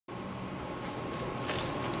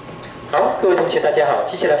好，各位同学大家好，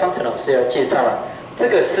接下来方程老师要介绍了，这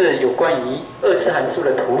个是有关于二次函数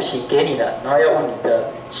的图形给你的，然后要问你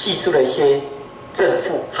的系数的一些正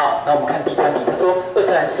负。好，那我们看第3题，他说二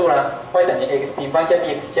次函数呢 y 等于 x 平方加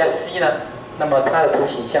bx 加 c 呢，那么它的图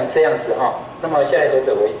形像这样子哈，那么下列何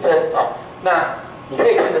者为真啊？那你可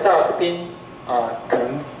以看得到这边可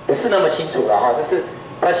能不是那么清楚了哈，这是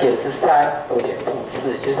它写的是3多点负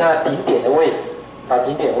4，就是它顶点的位置啊，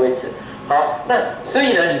顶点的位置。好，那所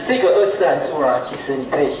以呢，你这个二次函数呢，其实你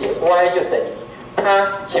可以写 y 就等于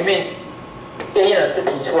它前面 a 呢是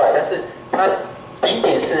提出来，但是它顶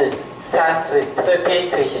点是3，所以边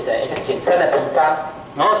可以写成 x 减3的平方，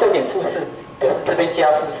然后多点负4表示这边加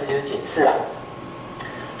负4就是减4啦。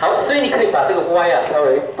好，所以你可以把这个 y 啊稍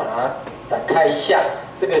微把它展开一下，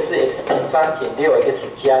这个是 x 平方减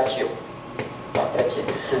6x 加9，再减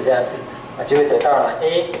4这样子就会得到了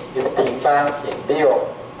a 是平方减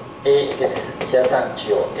6ax 加上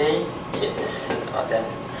9a 减4这样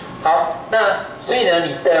子。好，那所以呢，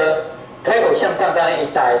你的开口向上当然 a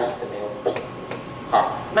大于0，这没有问题。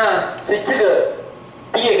好，那所以这个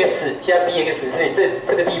bx 加 bx， 所以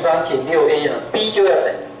这个地方减6a 呢 ，b 就等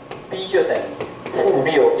于负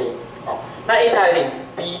6a。好，那 a 大于0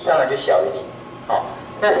 ，b 当然就小于0。好，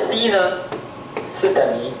那 c 呢是等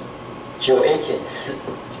于9a 减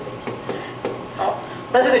4，9a 减4。好。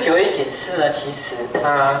那这个9a 减4呢，其实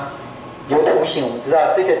它有图形，我们知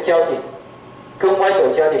道这个焦点跟 y 轴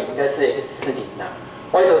焦点应该是 x 是0啦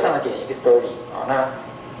 ，y 轴上的点 x 都0啊。那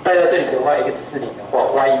带到这里的话 ，x 是0的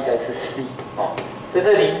话 ，y 应该是 c 哦，所以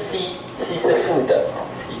这0c 是负的啊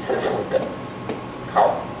 ，c 是负的。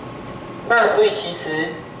好，那所以其实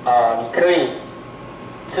你可以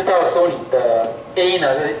知道说你的 a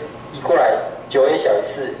呢，就是移过来9a 小于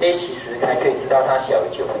4，a 其实还可以知道它小于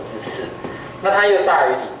4/9。那它又大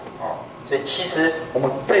于0所以其实我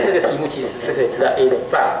们在这个题目其实是可以知道 a 的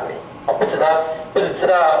范围不只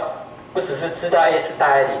是知道 a 是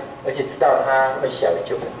大于0，而且知道它会小于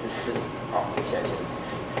4/9小于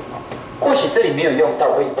4/9或许这里没有用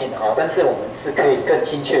到，不一定但是我们是可以更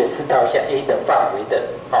精确的知道一下 a 的范围的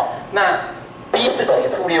那 b 是等于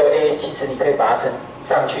负6a， 其实你可以把它乘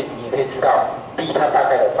上去，你也可以知道 b 它大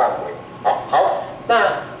概的范围好，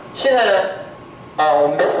那现在呢？我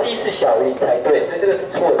们的 c 是小于0才对，所以这个是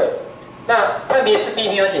错的。那判别是 b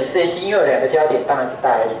平方减4ac， 因为有2个焦点，当然是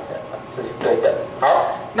大于0的，这是对的。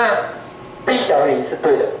好，那 b 小于0是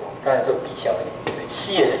对的，刚才说 b 小于0，所以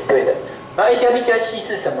c 也是对的。然后 a 加 b 加 c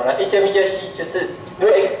是什么呢 ？a 加 b 加 c 就是如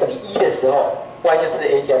果 x 等于1的时候 ，y 就是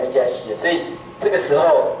a 加 b 加 c 了，所以这个时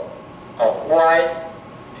候y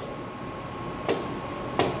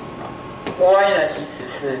呢其实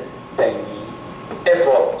是等于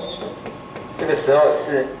f1。这个时候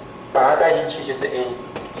是把它带进去，就是 a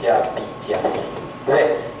加 b 加 c， 对不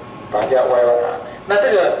对？把它加 y 它。那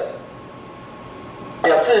这个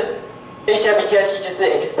表示 a 加 b 加 c 就是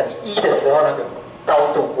x 等于1的时候那个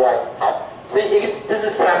高度 y。好，所以 x 这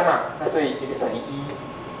是3嘛，那所以 x 等于1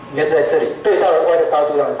应该是在这里，对到了 y 的高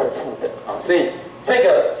度当然是负的所以这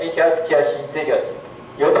个 a 加 b 加 c 这个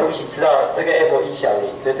由图形知道这个 f1 小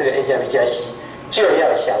于0，所以这个 a 加 b 加 c 就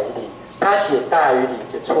要小于0，它写大于0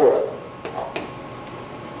就错了。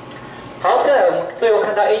好，再来我们最后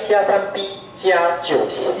看到 a 加 3b 加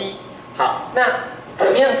 9c。好，那怎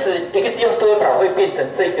么样子 x 用多少会变成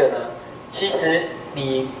这个呢？其实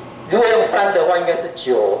你如果用3的话，应该是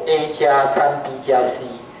9a 加 3b 加 c。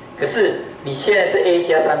可是你现在是 a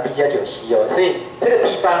加 3b 加 9c所以这个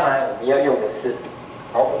地方呢，我们要用的是，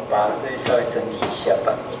好，我们把这里稍微整理一下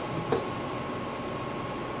版面。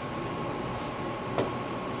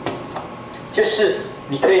好，就是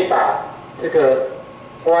你可以把这个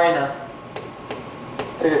y 呢。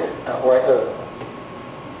这个是y2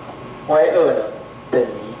 呢等于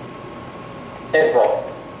f，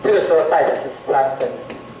 这个时候带的是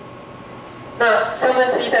1/3。那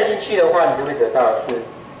1/3带进去的话，你就会得到是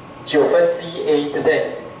9/1a， 对不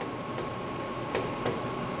对？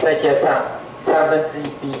再加上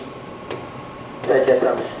1/3b， 再加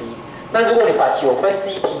上 c。那如果你把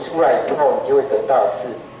1/9提出来以后，你就会得到是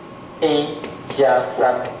a 加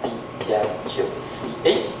 3b 加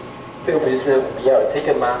 9c。这个不就是我们要有这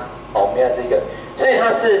个吗？我们要这个，所以它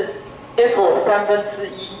是 f1/3，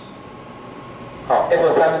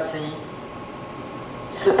 f1/3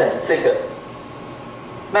是等于这个。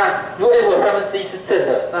那如果 f1/3是正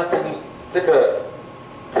的，那乘以这个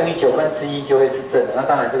乘以9/1就会是正的。那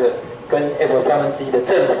当然这个跟 f1/3的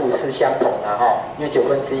正负是相同的因为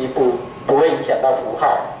9/1不会影响到符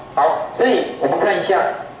号。好，所以我们看一下，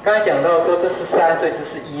刚才讲到说这是3，所以这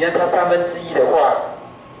是1，那它1/3的话。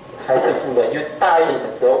还是负的，因为大于0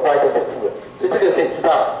的时候 y 都是负的，所以这个可以知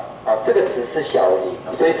道啊，这个值是小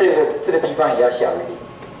于0，所以这个地方也要小于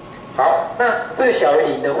0。好，那这个小于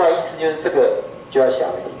0的话，意思就是这个就要小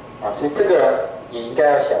于0啊，所以这个也应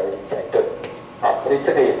该要小于0才对。好，所以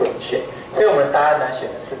这个也不能选，所以我们的答案呢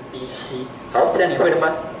选的是 B、C。好，这样你会了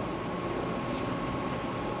吗？